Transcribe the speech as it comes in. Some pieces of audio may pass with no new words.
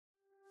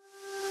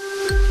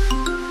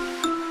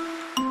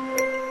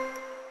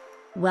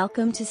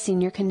Welcome to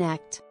Senior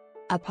Connect,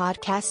 a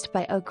podcast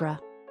by Okra.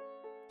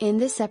 In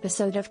this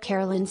episode of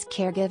Carolyn's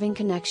Caregiving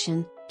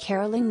Connection,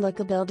 Carolyn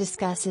Lookabill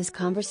discusses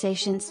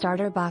conversation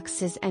starter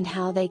boxes and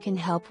how they can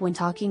help when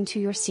talking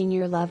to your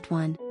senior loved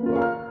one.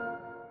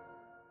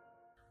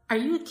 Are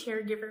you a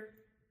caregiver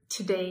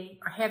today,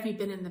 or have you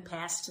been in the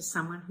past to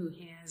someone who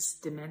has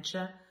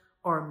dementia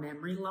or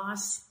memory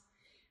loss?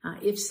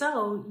 If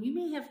so, you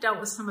may have dealt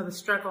with some of the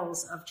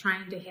struggles of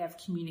trying to have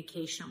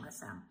communication with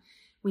them.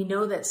 We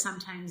know that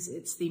sometimes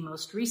it's the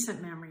most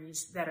recent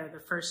memories that are the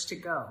first to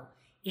go,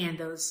 and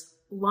those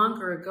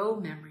longer ago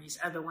memories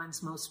are the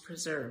ones most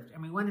preserved.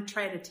 And we want to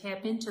try to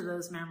tap into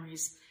those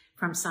memories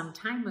from some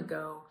time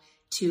ago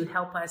to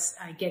help us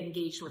get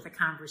engaged with a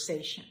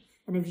conversation.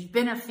 And if you've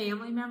been a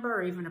family member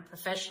or even a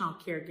professional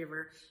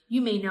caregiver,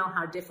 you may know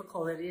how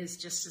difficult it is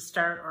just to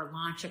start or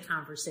launch a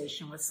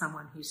conversation with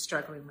someone who's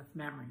struggling with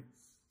memory.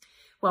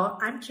 Well,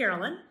 I'm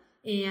Carolyn,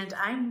 and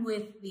I'm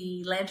with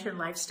the Lantern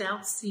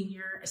Lifestyle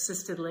Senior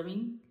Assisted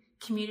Living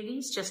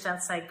Communities just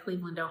outside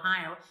Cleveland,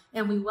 Ohio,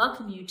 and we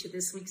welcome you to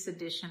this week's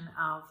edition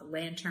of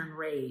Lantern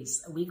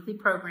Raise, a weekly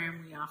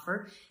program we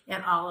offer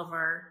at all of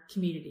our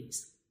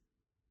communities.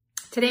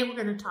 Today we're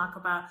going to talk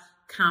about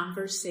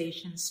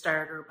conversation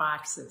starter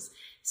boxes.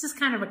 This is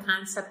kind of a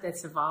concept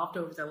that's evolved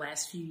over the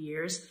last few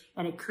years,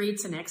 and it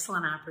creates an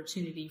excellent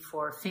opportunity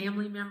for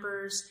family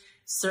members,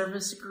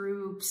 service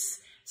groups,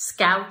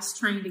 scouts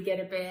trying to get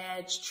a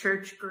badge,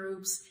 church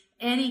groups,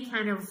 any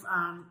kind of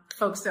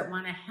folks that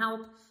want to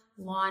help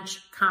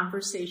launch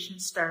conversation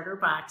starter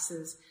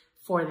boxes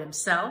for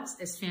themselves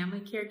as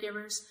family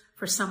caregivers,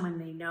 for someone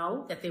they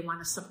know that they want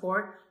to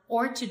support,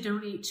 or to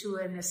donate to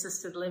an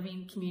assisted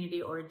living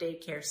community or a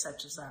daycare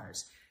such as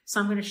ours.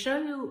 So I'm going to show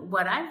you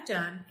what I've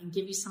done and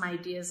give you some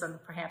ideas on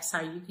perhaps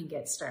how you can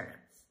get started.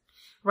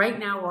 Right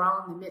now, we're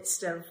all in the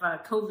midst of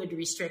COVID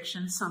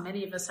restrictions, so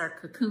many of us are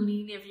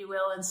cocooning, if you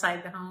will,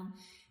 inside the home.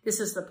 This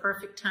is the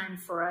perfect time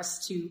for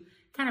us to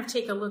kind of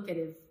take a look at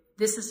if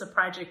this is a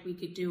project we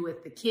could do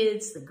with the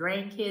kids, the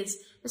grandkids,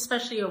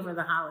 especially over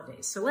the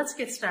holidays. So let's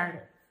get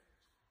started.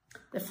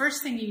 The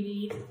first thing you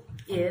need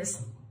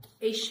is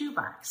a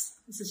shoebox.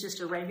 This is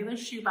just a regular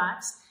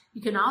shoebox.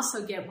 You can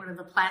also get one of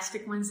the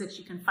plastic ones that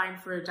you can find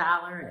for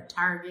 $1 at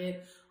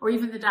Target or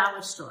even the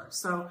dollar store.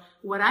 So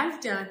what I've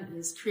done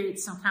is create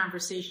some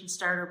conversation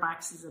starter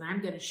boxes that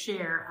I'm going to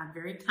share on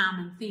very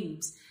common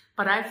themes,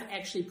 but I've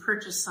actually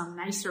purchased some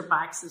nicer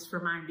boxes for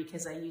mine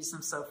because I use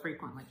them so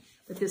frequently.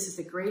 But this is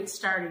a great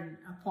starting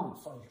point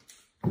for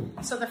you.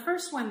 So the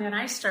first one that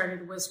I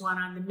started was one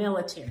on the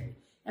military.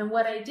 And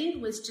what I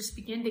did was just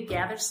begin to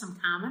gather some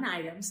common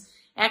items.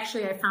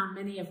 Actually, I found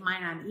many of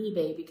mine on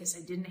eBay because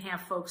I didn't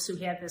have folks who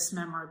had this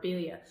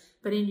memorabilia.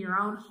 But in your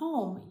own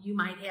home, you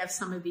might have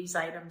some of these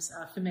items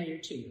familiar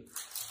to you.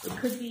 It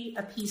could be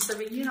a piece of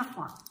a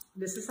uniform.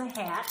 This is a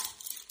hat.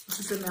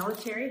 This is a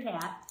military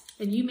hat.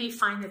 And you may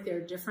find that there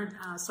are different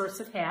sorts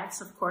of hats,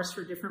 of course,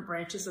 for different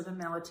branches of the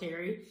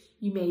military.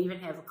 You may even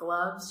have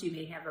gloves. You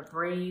may have a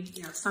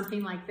braid,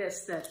 something like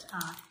this that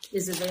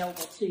is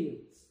available to you.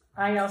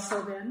 I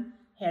also then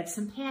had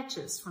some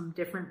patches from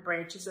different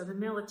branches of the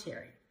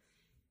military.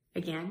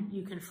 Again,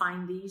 you can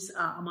find these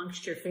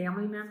amongst your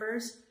family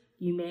members.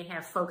 You may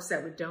have folks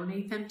that would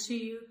donate them to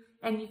you,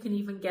 and you can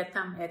even get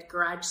them at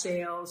garage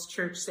sales,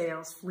 church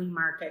sales, flea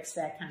markets,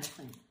 that kind of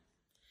thing.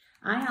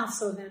 I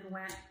also then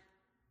went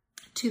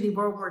to the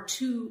World War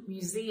II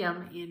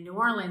Museum in New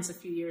Orleans a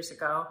few years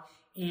ago,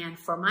 and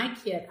for my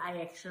kit,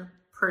 I actually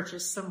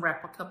purchased some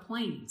replica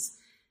planes.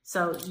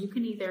 So you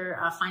can either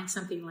find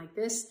something like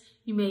this.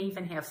 You may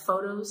even have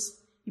photos.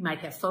 You might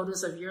have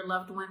photos of your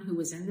loved one who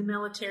was in the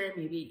military,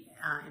 maybe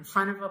in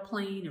front of a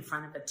plane, in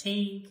front of a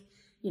tank,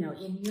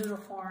 in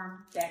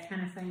uniform, that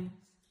kind of thing.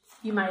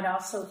 You might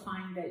also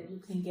find that you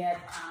can get,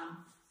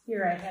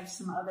 here I have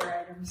some other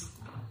items.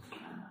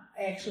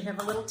 I actually have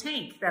a little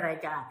tank that I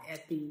got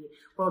at the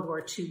World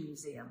War II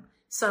Museum.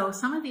 So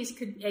some of these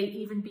could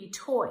even be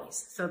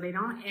toys, so they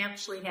don't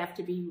actually have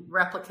to be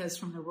replicas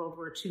from the World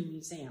War II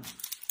Museum.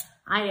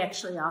 I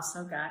actually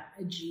also got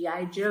a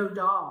G.I. Joe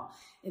doll,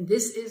 and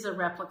this is a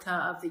replica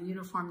of the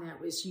uniform that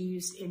was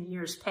used in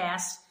years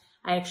past.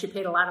 I actually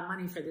paid a lot of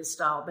money for this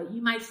doll, but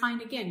you might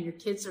find, again, your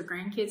kids or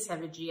grandkids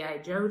have a G.I.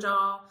 Joe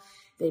doll.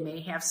 They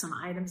may have some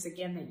items,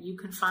 again, that you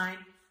can find.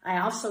 I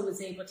also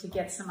was able to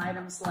get some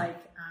items like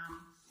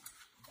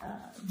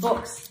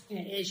books.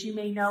 As you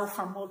may know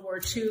from World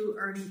War II,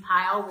 Ernie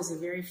Pyle was a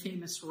very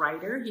famous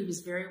writer. He was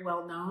very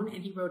well known,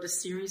 and he wrote a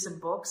series of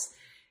books.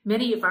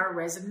 Many of our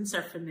residents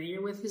are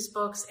familiar with his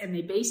books, and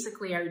they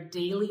basically are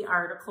daily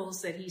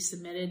articles that he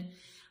submitted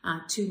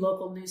to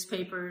local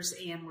newspapers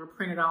and were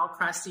printed all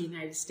across the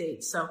United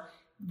States. So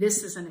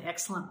this is an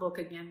excellent book,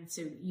 again,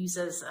 to use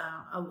as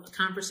a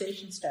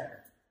conversation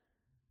starter.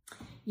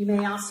 You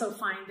may also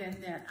find then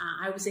that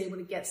I was able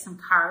to get some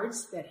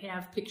cards that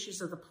have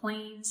pictures of the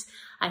planes.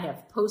 I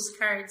have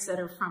postcards that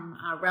are from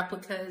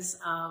replicas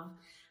of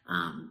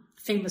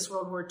famous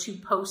World War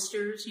II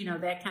posters,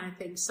 that kind of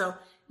thing. So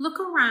look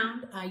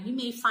around. You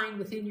may find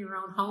within your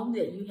own home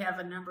that you have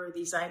a number of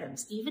these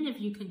items. Even if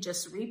you can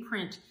just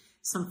reprint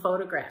some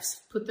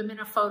photographs, put them in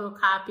a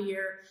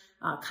photocopier,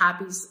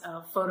 copies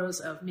of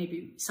photos of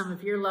maybe some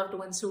of your loved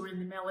ones who are in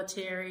the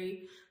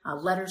military,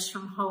 letters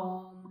from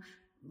home,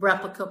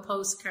 replica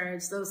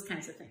postcards, those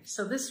kinds of things.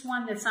 So this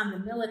one that's on the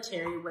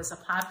military was a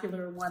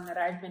popular one that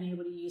I've been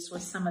able to use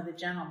with some of the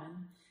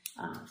gentlemen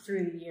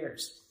through the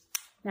years.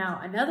 Now,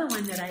 another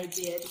one that I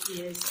did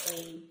is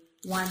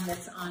one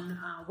that's on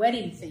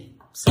wedding theme.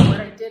 So what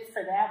I did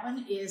for that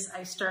one is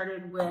I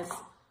started with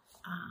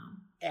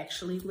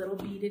actually little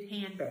beaded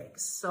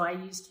handbags. So I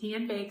used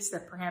handbags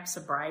that perhaps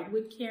a bride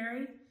would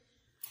carry.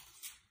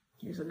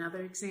 Here's another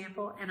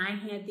example. And I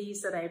had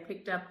these that I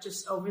picked up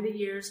just over the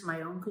years,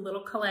 my own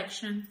little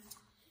collection.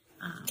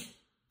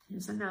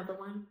 Here's another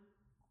one.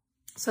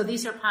 So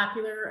these are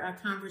popular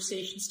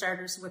conversation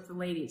starters with the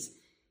ladies.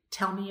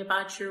 Tell me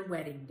about your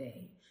wedding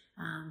day.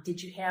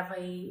 Did you have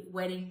a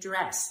wedding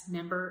dress?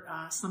 Remember,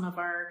 some of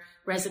our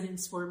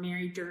residents were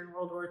married during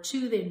World War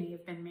II. They may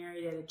have been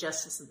married at a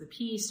Justice of the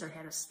Peace or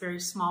had a very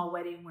small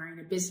wedding wearing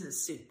a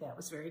business suit. That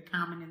was very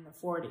common in the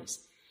 40s.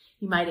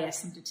 You might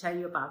ask them to tell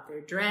you about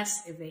their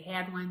dress. If they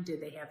had one,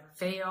 did they have a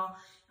veil?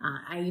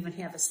 I even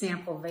have a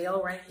sample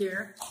veil right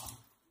here.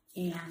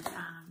 And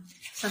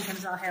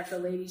sometimes I'll have the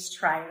ladies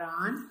try it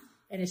on.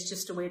 And it's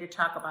just a way to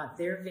talk about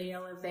their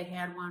veil if they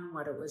had one,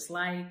 what it was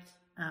like,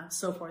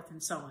 so forth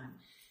and so on.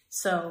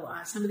 So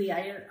some of the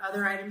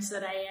other items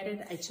that I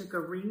added, I took a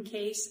ring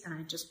case and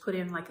I just put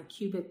in like a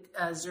cubic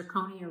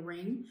zirconia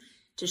ring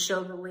to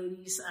show the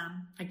ladies,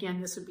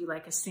 again, this would be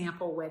like a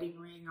sample wedding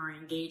ring or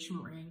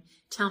engagement ring.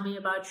 Tell me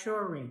about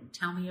your ring.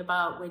 Tell me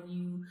about when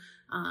you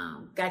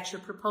got your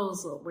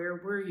proposal. Where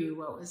were you?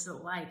 What was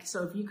it like?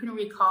 So if you can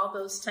recall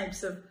those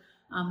types of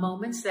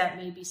moments, that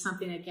may be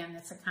something, again,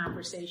 that's a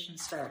conversation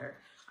starter.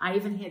 I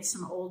even had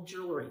some old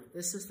jewelry.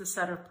 This is the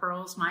set of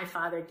pearls my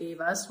father gave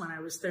us when I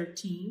was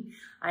 13.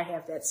 I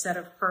have that set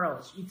of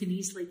pearls. You can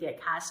easily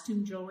get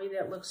costume jewelry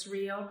that looks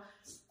real.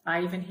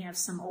 I even have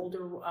some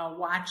older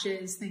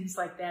watches, things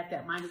like that,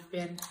 that might have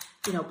been,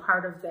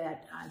 part of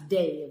that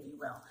day, if you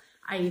will.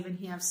 I even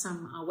have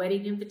some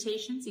wedding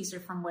invitations. These are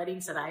from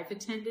weddings that I've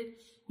attended.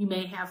 You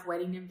may have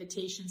wedding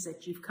invitations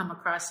that you've come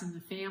across in the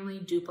family,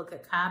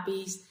 duplicate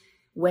copies,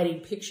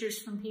 wedding pictures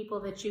from people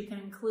that you can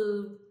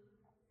include,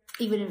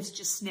 even if it's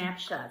just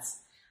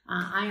snapshots.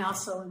 I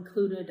also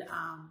included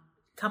a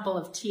couple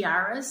of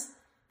tiaras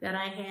that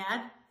I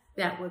had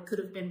that could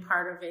have been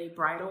part of a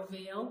bridal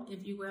veil,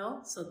 if you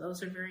will. So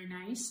those are very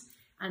nice.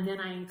 And then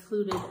I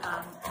included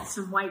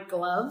some white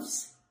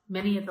gloves.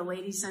 Many of the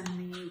ladies in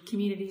the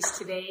communities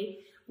today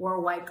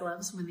wore white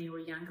gloves when they were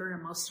younger,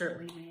 and most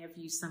certainly may have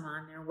used them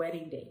on their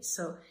wedding days.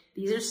 So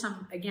these are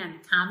some, again,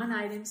 common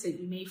items that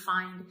you may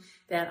find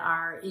that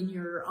are in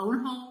your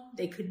own home.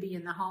 They could be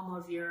in the home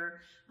of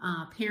your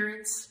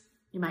parents.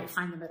 You might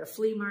find them at a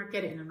flea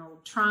market, in an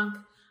old trunk.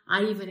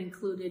 I even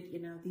included,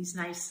 these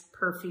nice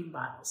perfume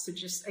bottles. So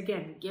just,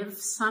 again, give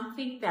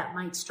something that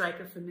might strike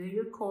a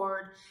familiar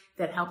chord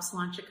that helps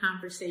launch a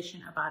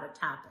conversation about a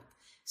topic.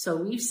 So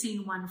we've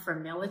seen one for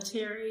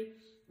military.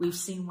 We've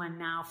seen one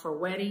now for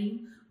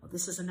wedding. Well,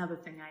 this is another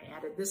thing I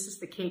added. This is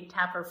the cake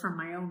topper from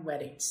my own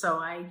wedding. So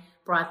I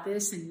brought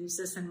this and used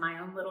this in my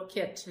own little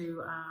kit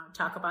to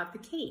talk about the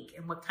cake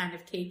and what kind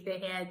of cake they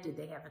had. Did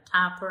they have a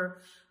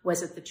topper?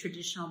 Was it the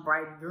traditional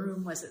bride and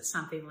groom? Was it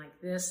something like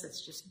this?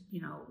 It's just,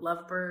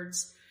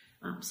 lovebirds.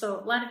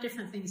 So a lot of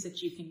different things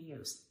that you can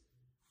use.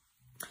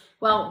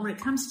 Well, when it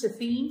comes to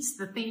themes,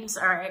 the themes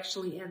are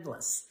actually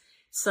endless.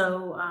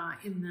 So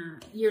in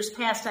the years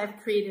past, I've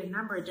created a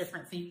number of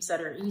different themes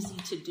that are easy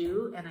to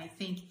do, and I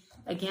think,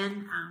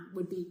 again,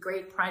 would be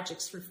great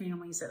projects for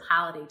families at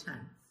holiday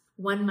time.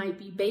 One might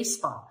be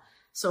baseball.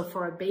 So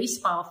for a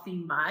baseball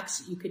theme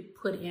box, you could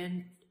put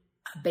in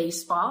a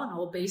baseball, an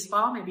old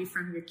baseball, maybe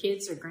from your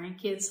kids or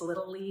grandkids,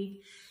 Little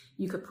League.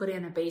 You could put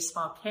in a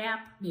baseball cap,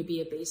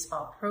 maybe a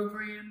baseball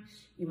program.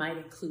 You might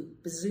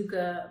include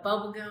bazooka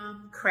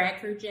bubblegum,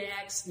 Cracker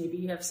Jacks. Maybe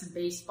you have some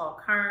baseball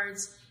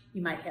cards.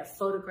 You might have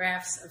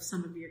photographs of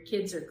some of your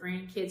kids or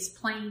grandkids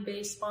playing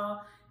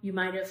baseball. You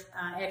might have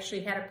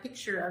actually had a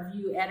picture of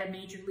you at a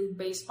Major League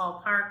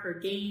Baseball park or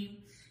game.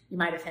 You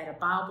might have had a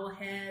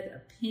bobblehead,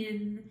 a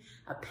pin,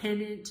 a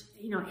pennant,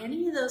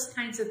 any of those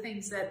kinds of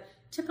things that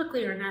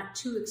typically are not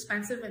too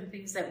expensive and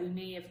things that we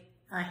may have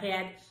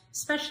had,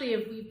 especially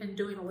if we've been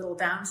doing a little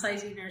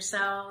downsizing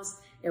ourselves,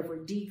 if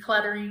we're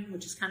decluttering,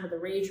 which is kind of the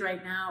rage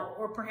right now,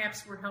 or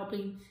perhaps we're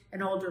helping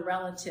an older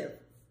relative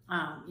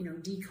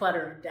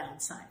declutter and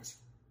downsize.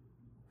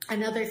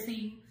 Another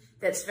theme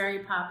that's very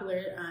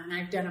popular, and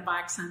I've done a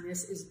box on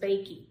this, is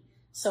baking.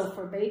 So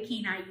for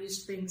baking, I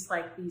used things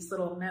like these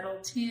little metal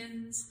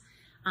tins.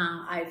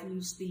 I've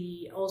used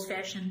the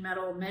old-fashioned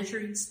metal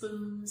measuring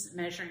spoons,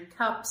 measuring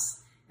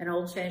cups, an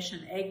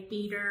old-fashioned egg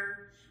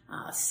beater,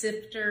 a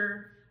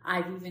sifter.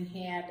 I've even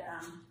had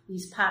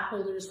these pot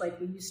holders like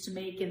we used to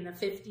make in the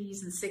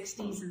 50s and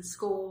 60s in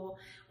school,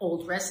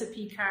 old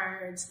recipe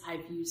cards.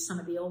 I've used some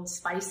of the old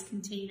spice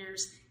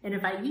containers. And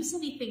if I use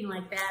anything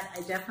like that,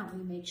 I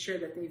definitely make sure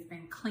that they've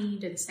been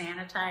cleaned and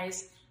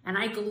sanitized. And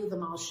I glue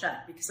them all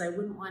shut because I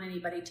wouldn't want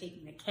anybody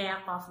taking the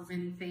cap off of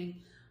anything,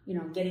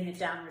 getting it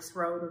down their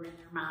throat or in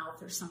their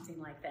mouth or something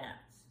like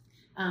that.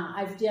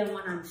 I've done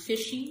one on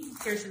fishing.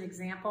 Here's an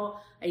example.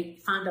 I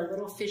found a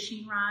little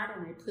fishing rod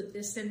and I put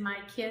this in my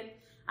kit.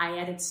 I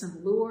added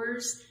some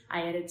lures.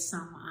 I added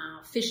some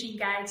fishing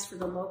guides for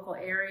the local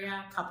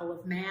area, a couple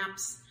of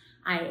maps.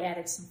 I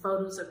added some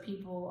photos of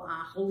people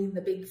holding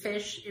the big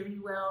fish, if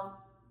you will.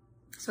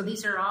 So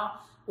these are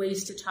all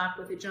ways to talk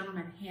with a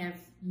gentleman. Have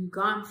you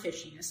gone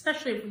fishing,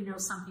 especially if we know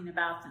something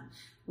about them?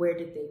 Where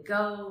did they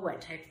go?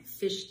 What type of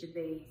fish did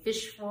they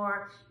fish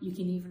for? You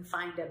can even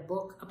find a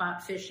book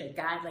about fish, a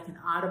guide like an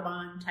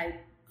Audubon type,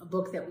 a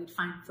book that we'd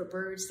find for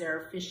birds. There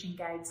are fishing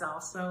guides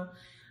also.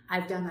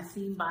 I've done a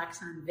theme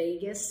box on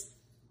Vegas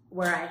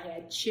where I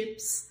had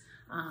chips,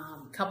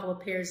 a couple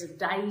of pairs of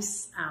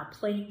dice,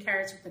 playing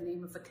cards with the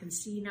name of a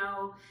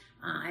casino.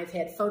 I've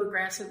had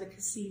photographs of the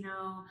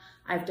casino.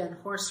 I've done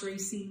horse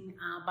racing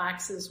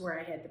boxes where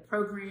I had the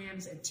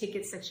programs and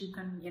tickets that you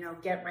can,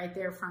 get right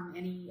there from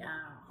any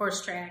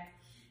horse track.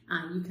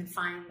 You can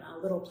find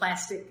little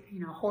plastic,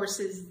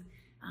 horses,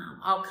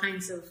 all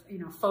kinds of,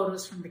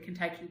 photos from the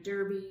Kentucky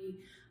Derby,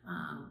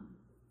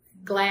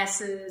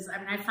 glasses.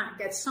 I've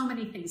got so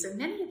many things. And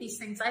many of these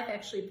things I've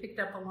actually picked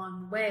up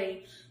along the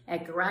way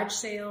at garage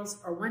sales,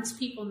 or once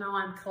people know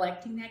I'm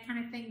collecting that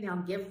kind of thing, they'll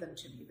give them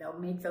to me. They'll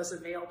make those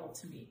available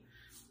to me.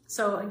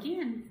 So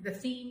again, the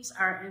themes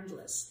are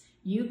endless.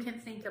 You can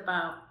think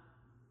about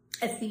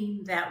a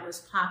theme that was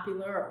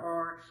popular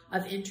or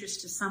of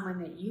interest to someone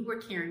that you were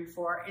caring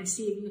for and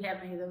see if you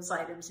have any of those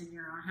items in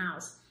your own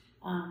house.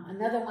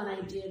 Another one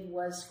I did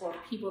was for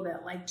people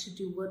that like to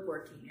do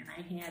woodworking.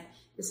 And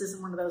this is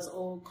one of those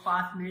old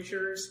cloth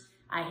measures.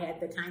 I had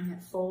the kind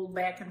that fold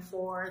back and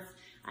forth.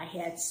 I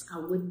had a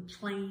wooden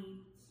plane,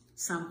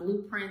 some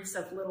blueprints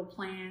of little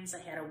plans. I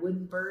had a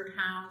wooden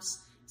birdhouse.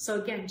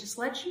 So again, just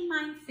let your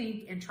mind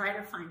think and try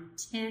to find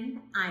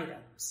 10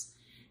 items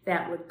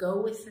that would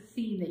go with the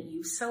theme that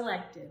you've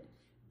selected.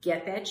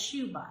 Get that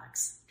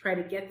shoebox. Try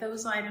to get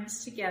those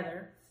items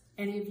together.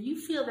 And if you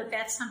feel that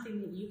that's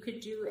something that you could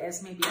do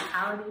as maybe a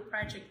holiday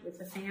project with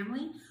the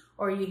family,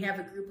 or you have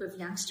a group of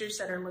youngsters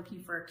that are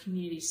looking for a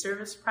community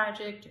service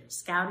project or a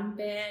scouting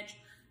badge,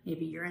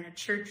 maybe you're in a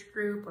church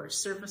group or a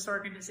service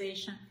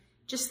organization,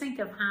 just think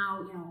of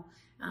how,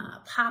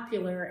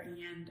 popular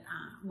and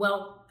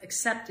well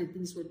accepted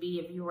these would be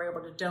if you were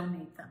able to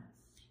donate them.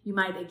 You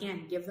might,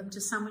 again, give them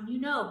to someone you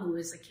know who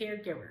is a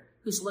caregiver,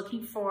 who's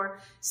looking for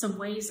some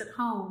ways at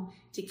home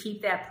to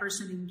keep that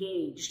person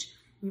engaged.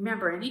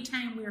 Remember,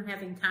 anytime we're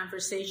having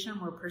conversation,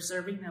 we're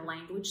preserving their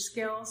language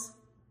skills.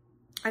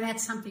 And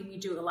that's something we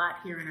do a lot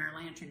here in our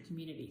Lantern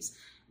communities.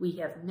 We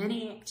have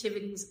many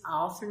activities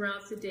all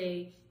throughout the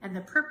day, and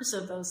the purpose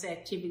of those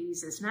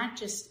activities is not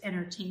just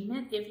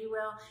entertainment, if you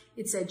will,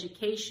 it's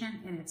education,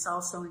 and it's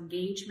also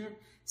engagement,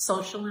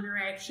 social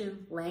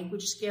interaction,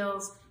 language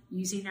skills,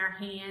 using our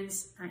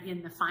hands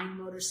in the fine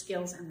motor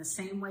skills in the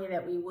same way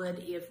that we would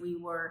if we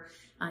were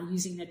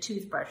using a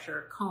toothbrush or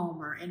a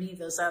comb or any of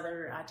those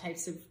other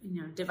types of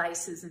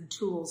devices and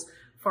tools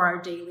for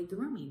our daily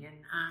grooming. And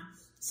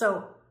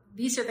so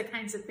these are the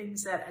kinds of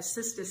things that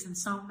assist us in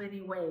so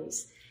many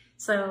ways.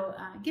 So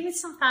give it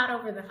some thought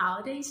over the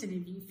holidays, and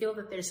if you feel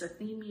that there's a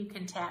theme you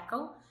can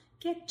tackle,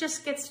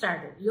 just get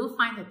started. You'll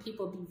find that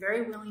people will be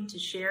very willing to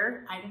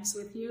share items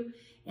with you,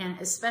 and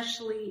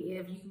especially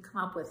if you can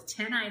come up with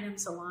 10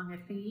 items along a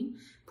theme,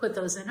 put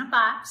those in a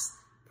box,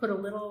 put a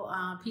little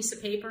piece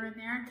of paper in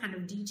there kind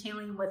of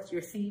detailing what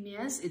your theme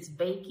is. It's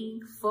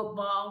baking,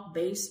 football,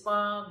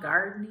 baseball,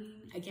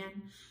 gardening,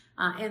 again,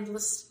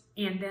 endless,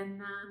 and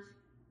then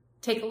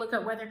take a look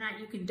at whether or not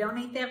you can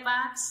donate that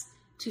box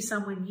to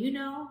someone you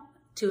know,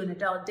 to an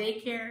adult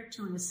daycare,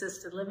 to an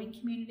assisted living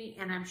community,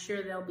 and I'm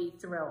sure they'll be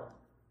thrilled.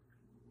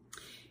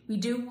 We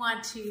do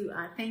want to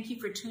thank you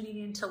for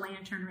tuning in to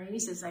Lantern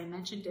Raise. As I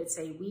mentioned, it's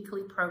a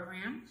weekly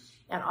program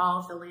at all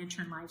of the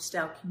Lantern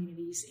Lifestyle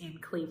communities in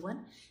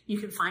Cleveland. You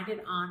can find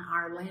it on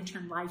our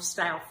Lantern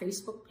Lifestyle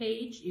Facebook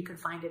page. You can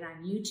find it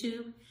on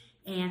YouTube.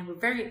 And we're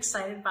very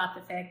excited about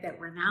the fact that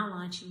we're now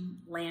launching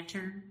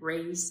Lantern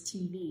Raise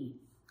TV.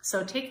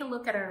 So take a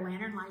look at our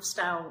Lantern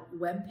Lifestyle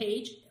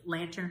webpage,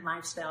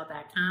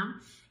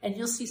 lanternlifestyle.com, and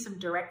you'll see some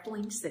direct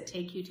links that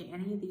take you to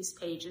any of these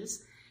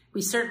pages.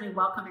 We certainly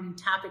welcome any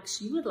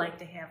topics you would like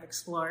to have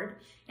explored.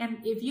 And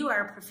if you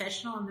are a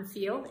professional in the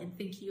field and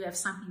think you have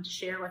something to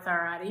share with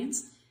our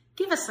audience,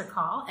 give us a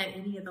call at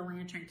any of the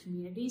Lantern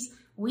communities.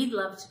 We'd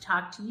love to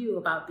talk to you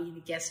about being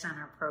a guest on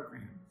our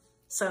program.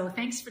 So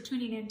thanks for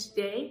tuning in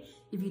today.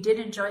 If you did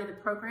enjoy the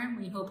program,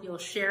 we hope you'll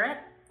share it.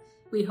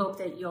 We hope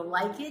that you'll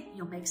like it,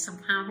 you'll make some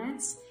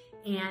comments,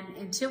 and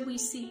until we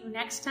see you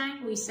next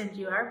time, we send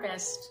you our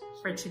best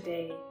for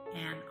today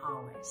and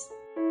always.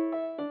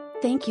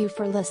 Thank you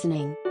for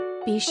listening.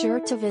 Be sure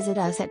to visit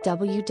us at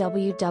www.okra.com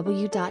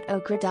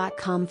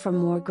for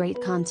more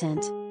great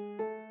content.